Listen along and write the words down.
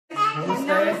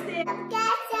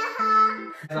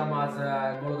हम आज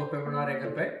गोलगप्पे बना रहे घर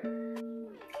पे.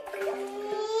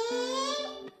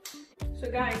 So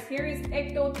guys, here is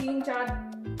 1, 2, 3, 4,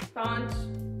 5,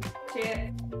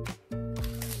 6.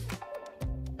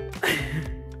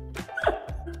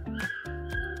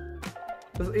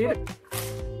 Just eat it.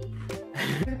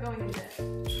 We're going in there.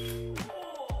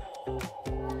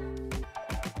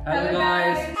 Hello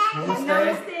guys.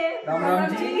 Namaste. Ram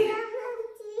Ram ji.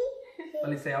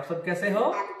 पहले से आप सब कैसे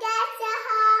हो?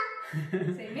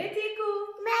 Say मैं ठीक हूँ.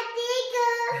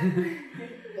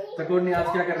 तो कोर्टनी आज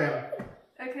क्या कर रहे हो?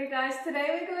 Okay guys, today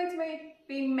we're going to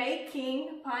be making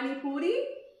pani puri.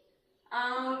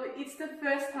 It's the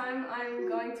first time I'm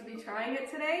going to be trying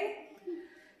it today.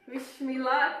 Wish me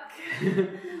luck.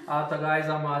 तो गाइस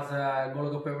हम आज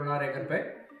गोलगप्पे बना रहे घर पे.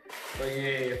 तो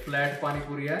ये फ्लैट पानी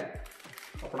पूरी है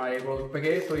अपना ये गोलगप्पे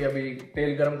के. तो ये अभी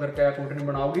तेल गरम करके कोर्टनी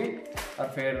बनाओगी और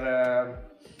फिर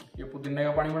ये पुदीने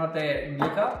का पानी बनाते हैं इमली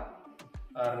का.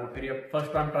 और फिर ये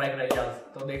फर्स्ट टाइम ट्राई करेंगे आज.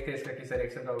 तो देखते हैं इसका किस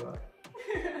रिएक्शन का होगा.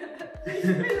 Wish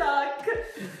me luck.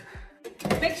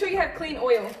 Make sure you have clean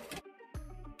oil.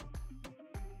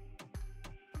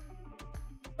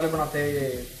 बनाते हैं ये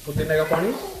पुदीने का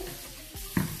पानी.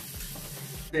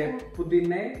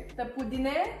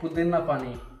 पुदीना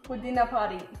पानी. Pudina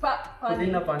pani.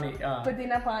 पुदीना पानी.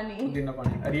 Pudina pani. पुदीना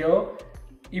पानी. और ये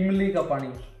इमली का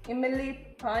पानी. Imli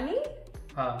pani?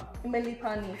 हाँ. Imli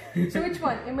pani. So which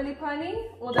one? Imli pani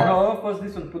or the? No, first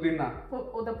this one, pudina.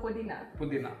 Or the pudina?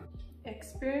 Pudina.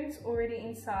 Experience already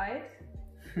inside.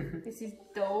 This is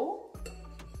dough.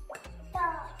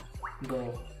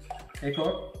 Dough. एक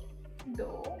और.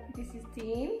 Dough. This is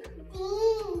teen.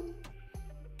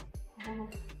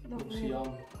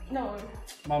 Yum. No.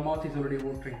 My mouth is already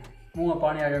watering. मुंह में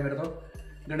पानी आ गया मेरे तो.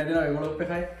 गने दिन आगे गोलगप्पे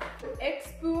खाए. 1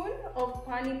 spoon of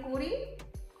pani puri.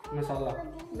 Masala.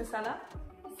 Masala.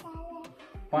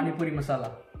 पानी पूरी मसाला.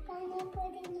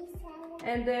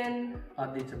 And then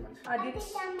आधी चम्मच. आधी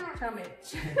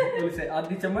चम्मच. बोली से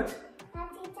आधी चम्मच.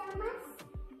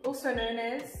 Also known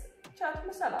as chaat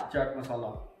masala. Chaat masala.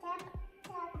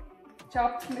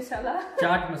 Chopped masala.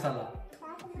 Chaat masala.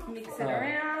 Mix it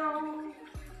around.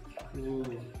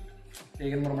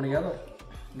 एक नंबर बन गया तो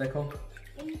देखो.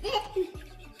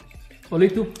 ओली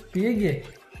तू पिएगी?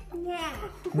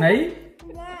 नहीं?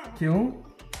 क्यों?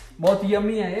 बहुत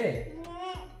यम्मी है ये.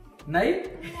 नहीं?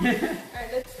 Alright,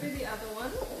 let's do the other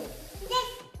one.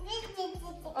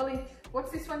 Ollie,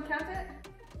 what's this one? Count it.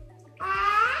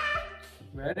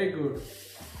 Very good.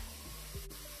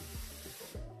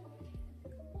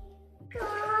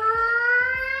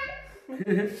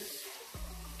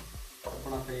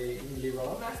 अपना से इमली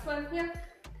वाला. Last one here.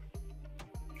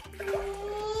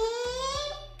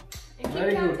 And keep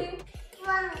Very good. counting.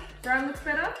 Brown looks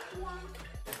better.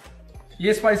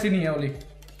 ये स्पाइसी नहीं है ओली.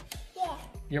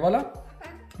 ये वाला?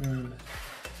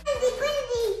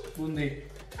 Bundi.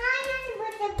 You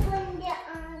want to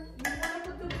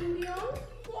put the bundi on?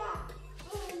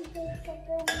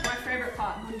 My favorite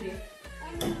part, bundi.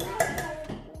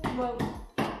 Well,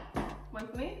 one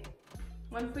for me,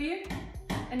 one for you,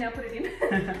 and now put it in.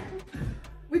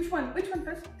 Which one? Which one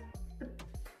first?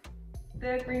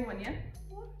 The green one, yeah?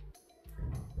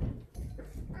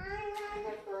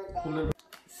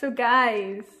 So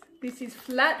guys, this is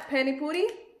flat pani puri,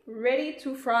 ready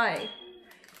to fry.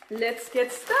 Let's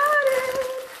get started.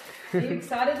 Are you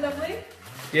excited, Loveleen?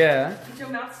 Yeah. Is your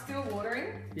mouth still watering?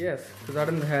 Yes, because I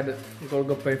haven't had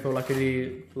Golgappe for like a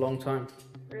really long time.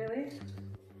 Really?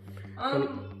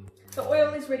 The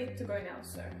oil is ready to go now,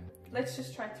 so let's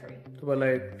just try 3. तो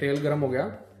पहले तेल गरम हो गया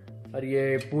और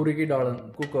ये पूरी की दाल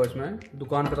कुक हो इसमें.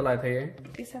 दुकान पे लाए थे ये.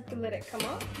 Just have to let it come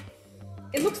up.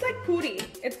 It looks like puri.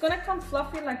 It's gonna come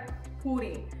fluffy like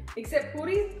puri, except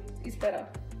puri is better.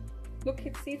 Look,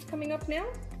 see it's coming up now.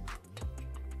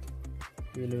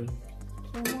 ये लो.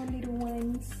 Come on, little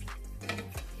ones.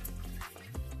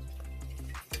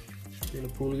 ये लो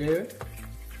फूल गए.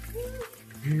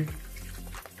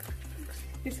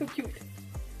 They're so cute.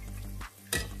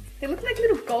 They look like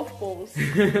little golf balls.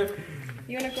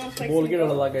 You wanna go and play बोल some के golf?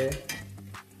 डाला गए.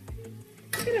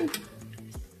 Look at them.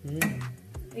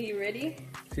 Are you ready?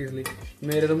 Seriously,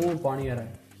 मेरे तो मुंह में पानी आ रहा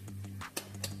है.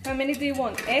 How many do you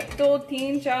want? 1, 2,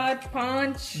 3, 4,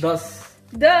 5,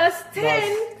 10.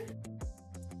 10.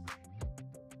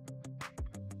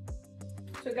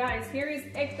 So guys, here is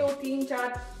 1, 2, 3,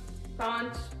 4,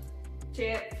 5,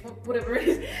 6, whatever it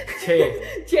is.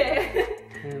 6.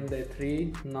 And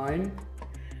 3, 9.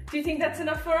 Do you think that's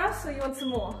enough for us, or you want some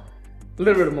more? A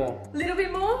little bit more. Little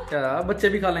bit more? Yeah, बच्चे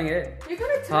भी खा लेंगे. You're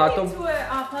gonna turn into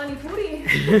a pani puri.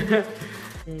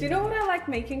 Do you know what I like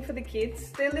making for the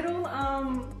kids? They're little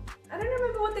I don't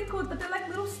remember what they're called, but they're like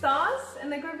little stars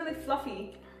and they grow really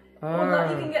fluffy. Or like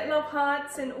you can get love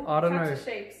hearts and all kinds of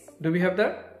shapes. Do we have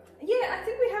that? Yeah, I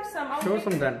think we have some. Show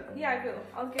some then. Yeah, I will.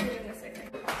 I'll give it in a second.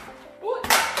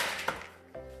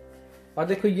 और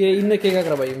देखो ये इनने क्या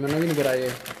करा भाई मैंने भी नहीं करा ये.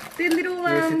 They're little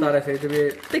ये सितारे से जब ये.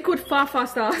 They're called far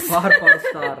stars. Far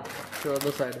star. Show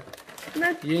the side.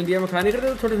 ये इंडिया में खाने करते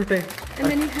थे छोटे छोटे. And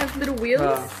then you have little wheels.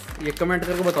 हाँ, ये कमेंट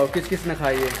करके बताओ किस किस ने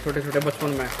खाए ये छोटे छोटे बचपन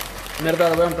में. मेरे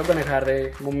दादा भाई हम तब नहीं खा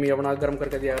रहे. मम्मी अपना गर्म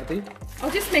करके दिया करती.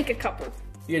 I'll just make a couple.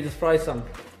 Yeah, just fry some.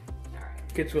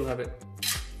 Kids will have it.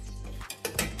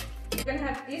 You're gonna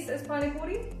have this as pani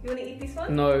puri? You wanna eat this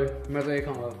one? No, मैं तो ये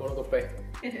खाऊंगा गोलगप्पे.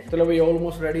 चलो भाई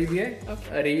almost ready भी है.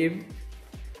 Okay. Areeb,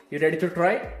 you ready to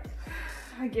try?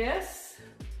 I guess.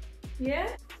 Yeah.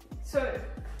 So,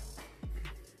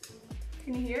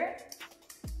 can you hear it?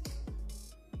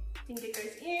 I think it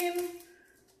goes in.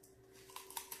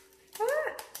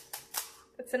 Alright.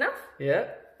 That's enough. Yeah.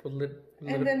 Pull it.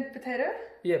 And then potato.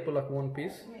 Yeah, pull like one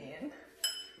piece. Man.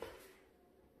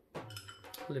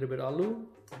 A little bit aloo.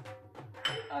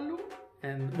 Aloo.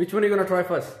 And which one are you gonna try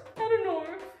first? I don't know.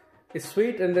 It's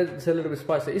sweet and then it's a little bit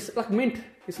spicy. It's like mint.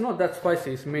 It's not that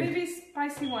spicy. It's mint. Maybe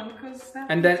spicy one because that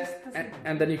And one then just doesn't.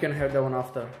 and then you can have that one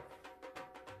after.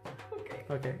 Okay.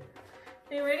 Okay.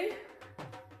 Are you ready?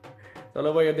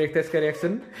 चलो भाई देखते हैं इसका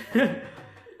reaction.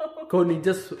 Courtney,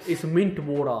 just it's mint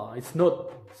water. It's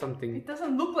not something. It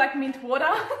doesn't look like mint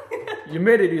water. You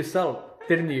made it yourself,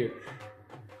 didn't you?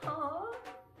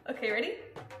 Okay, ready?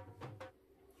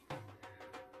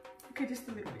 Okay, just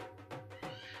a little bit.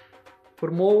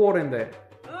 Put more water in there.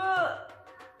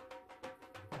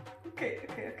 Okay.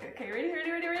 Ready?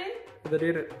 Then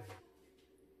eat it.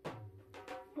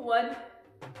 1,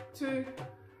 2.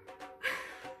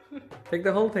 Take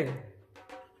the whole thing.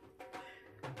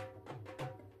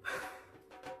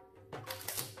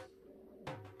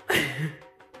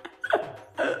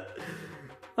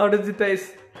 How does it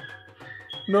taste?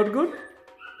 Not good?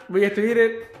 We have to eat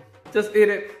it. Just eat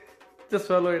it. Just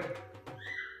swallow it.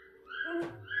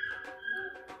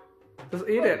 Just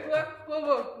eat it.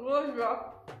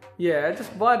 Yeah,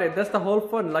 just bite it. That's the whole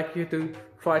fun. Like you have to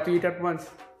try to eat at once.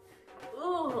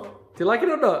 Oh. Do you like it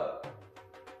or not?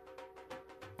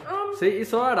 See,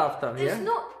 it's alright after. It's Yeah.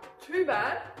 not too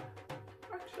bad,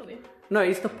 actually. No,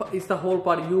 it's the whole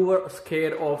part. You were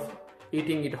scared of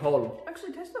eating it whole.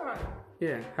 Actually, tastes alright.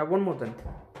 Yeah. Have one more then.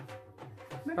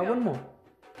 Maybe Have one more.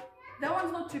 That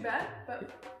one's not too bad, but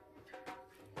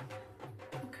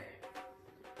okay.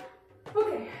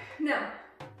 Okay, now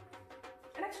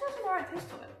it actually has an alright taste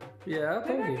to it. Yeah, I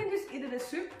told Maybe I you. can just eat it as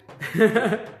soup.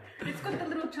 It's got the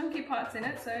little chunky parts in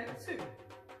it, so it's soup.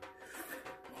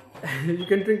 You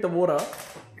can drink the water.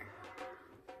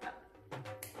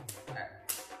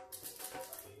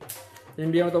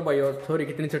 India में तो भाई sorry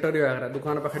कितनी चटोरी हो रहा है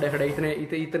दुकान पे खड़े खड़े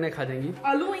इतने खा जाएंगी.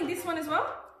 Aloo in this one as well?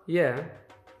 Yeah.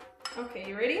 Okay,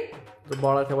 you ready? तो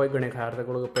बाड़ा थे भाई गणे खा रहे थे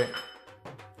गोलगप्पे.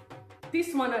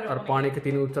 This one I don't और want. पानी के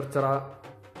तीनों चरचरा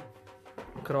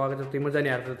करवा के जब मजा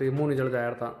नहीं आ रहा था मुंह नहीं जल जा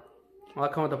रहा था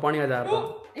आँखों में तो पानी आ जा रहा था. Oh,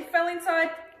 it fell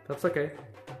inside. That's okay.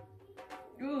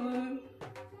 Ooh.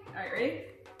 Alright, ready?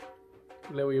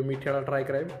 ले वो ये मीठे वाला ट्राई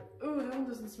कराए. Ooh, that one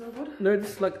doesn't smell good. No,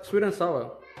 it's like sweet and sour.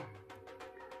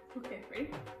 Okay, ready?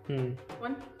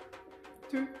 1,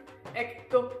 2, 1,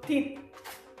 2, 3.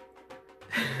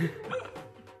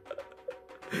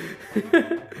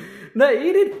 No,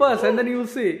 eat it first and then you'll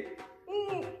see.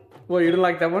 Well, you don't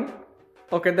like that one?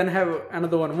 Okay, then have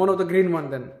another one. One of the green one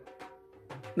then.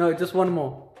 No, just one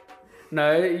more. No,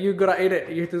 you gotta eat it.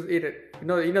 You have to eat it.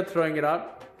 You're not throwing it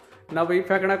out. Now we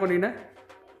फेंकना को नहीं ना.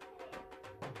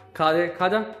 खा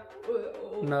जा.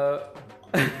 No.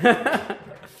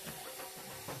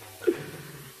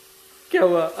 क्या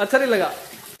हुआ? अच्छा नहीं लगा?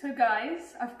 So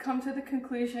guys, I've come to the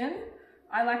conclusion.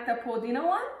 I like the puddina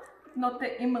one, not the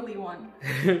Emily one.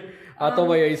 हाँ तो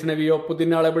भाई इसने भी वो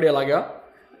पुदीना वाला बढ़िया लगा.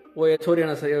 वो ये छोरी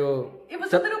ना सही वो. It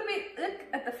was a little bit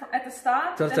at the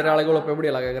start. चरचरे वाले गोलगप्पे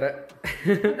बढ़िया लगा करे.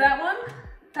 That one,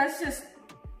 that's just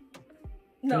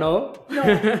no. No.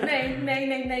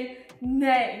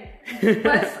 Nay.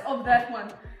 Less of that one.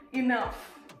 Enough.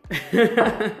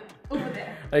 Over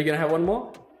there. Are you gonna have one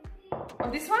more?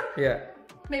 On this one? Yeah.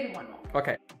 Maybe one more.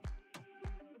 Okay.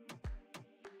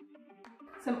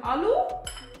 Some aloo.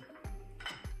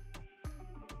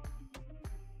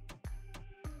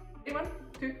 Ready? 1,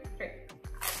 2,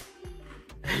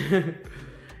 3.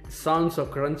 Sounds so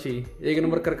crunchy. एक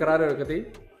number कर करा रहे हो कती?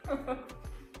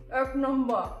 एक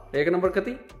number. एक number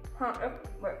कती? हाँ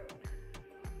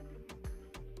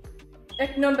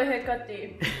एक नंबर है कती.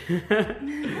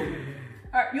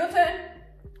 Alright, your turn.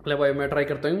 ले भाई मैं ट्राई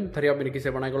करता हूँ. थरी आप मेरी किसे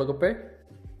बनाए गोलगप्पे?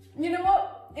 You know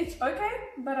what? It's okay,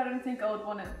 but I don't think I would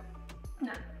want it.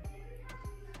 No.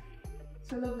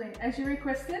 So Loveleen, as you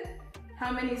requested,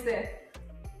 how many is there?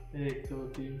 1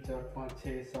 2 3 4 5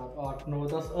 6 7 8 9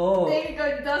 10 Oh! There you go,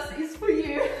 10 is for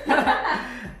you.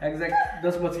 Exact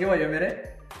 10 बच गए भाई मेरे।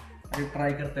 अभी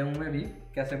try करते हूँ मैं भी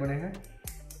कैसे बने हैं।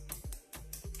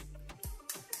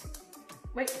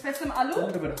 Wait, there's some aloo?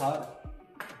 तो फिर hard,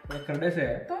 थोड़ा खरड़े से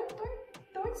है।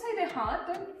 Don't say they're hard.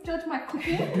 Don't judge my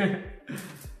cooking.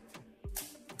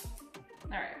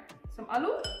 Alright, some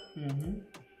aloo.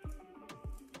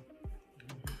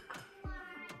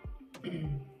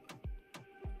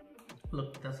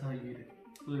 Look, that's how you eat it.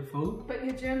 Really full. But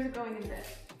your germs are going in there.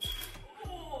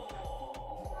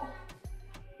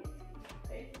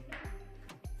 Okay.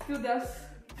 Still does.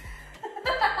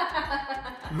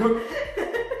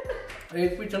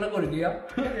 एक पे चना कर दिया,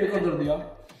 एक और कर दिया।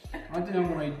 आज हम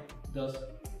बनाई 10।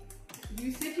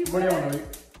 You said you बढ़िया would. बनाई।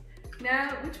 Now,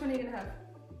 which one are you gonna have?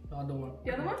 The other one.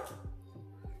 The other one?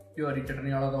 ये हरी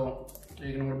चटनी वाला तो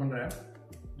 1 नंबर बन रहा है।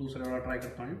 दूसरे वाला ट्राई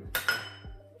करता हूँ।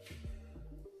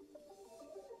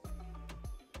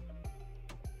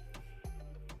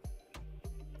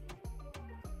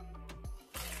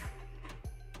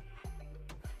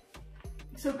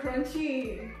 So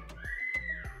crunchy.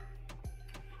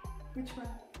 Which one?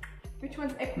 Which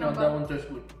one's egg No, number? that one tastes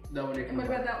good. That one एक And what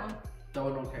number. about that one? That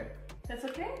one okay. That's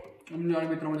okay? मुझे और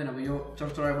भी इतना मजा ना भाई, यो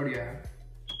चरचरा बढ़िया है।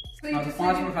 So you हाँ तो just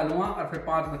 5 leave में खा लूँगा और फिर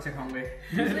 5 बच्चे खाऊंगे।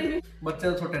 it-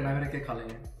 बच्चे तो छोटे ना, मेरे के खा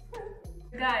लेंगे।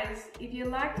 Guys, if you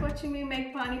liked watching me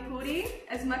make pani puri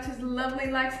as much as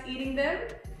Loveleen likes eating them,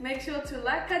 make sure to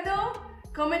like kado,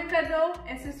 comment kado,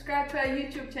 and subscribe to our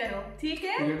YouTube channel. ठीक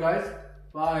है? See you guys.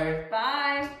 Bye.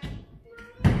 Bye.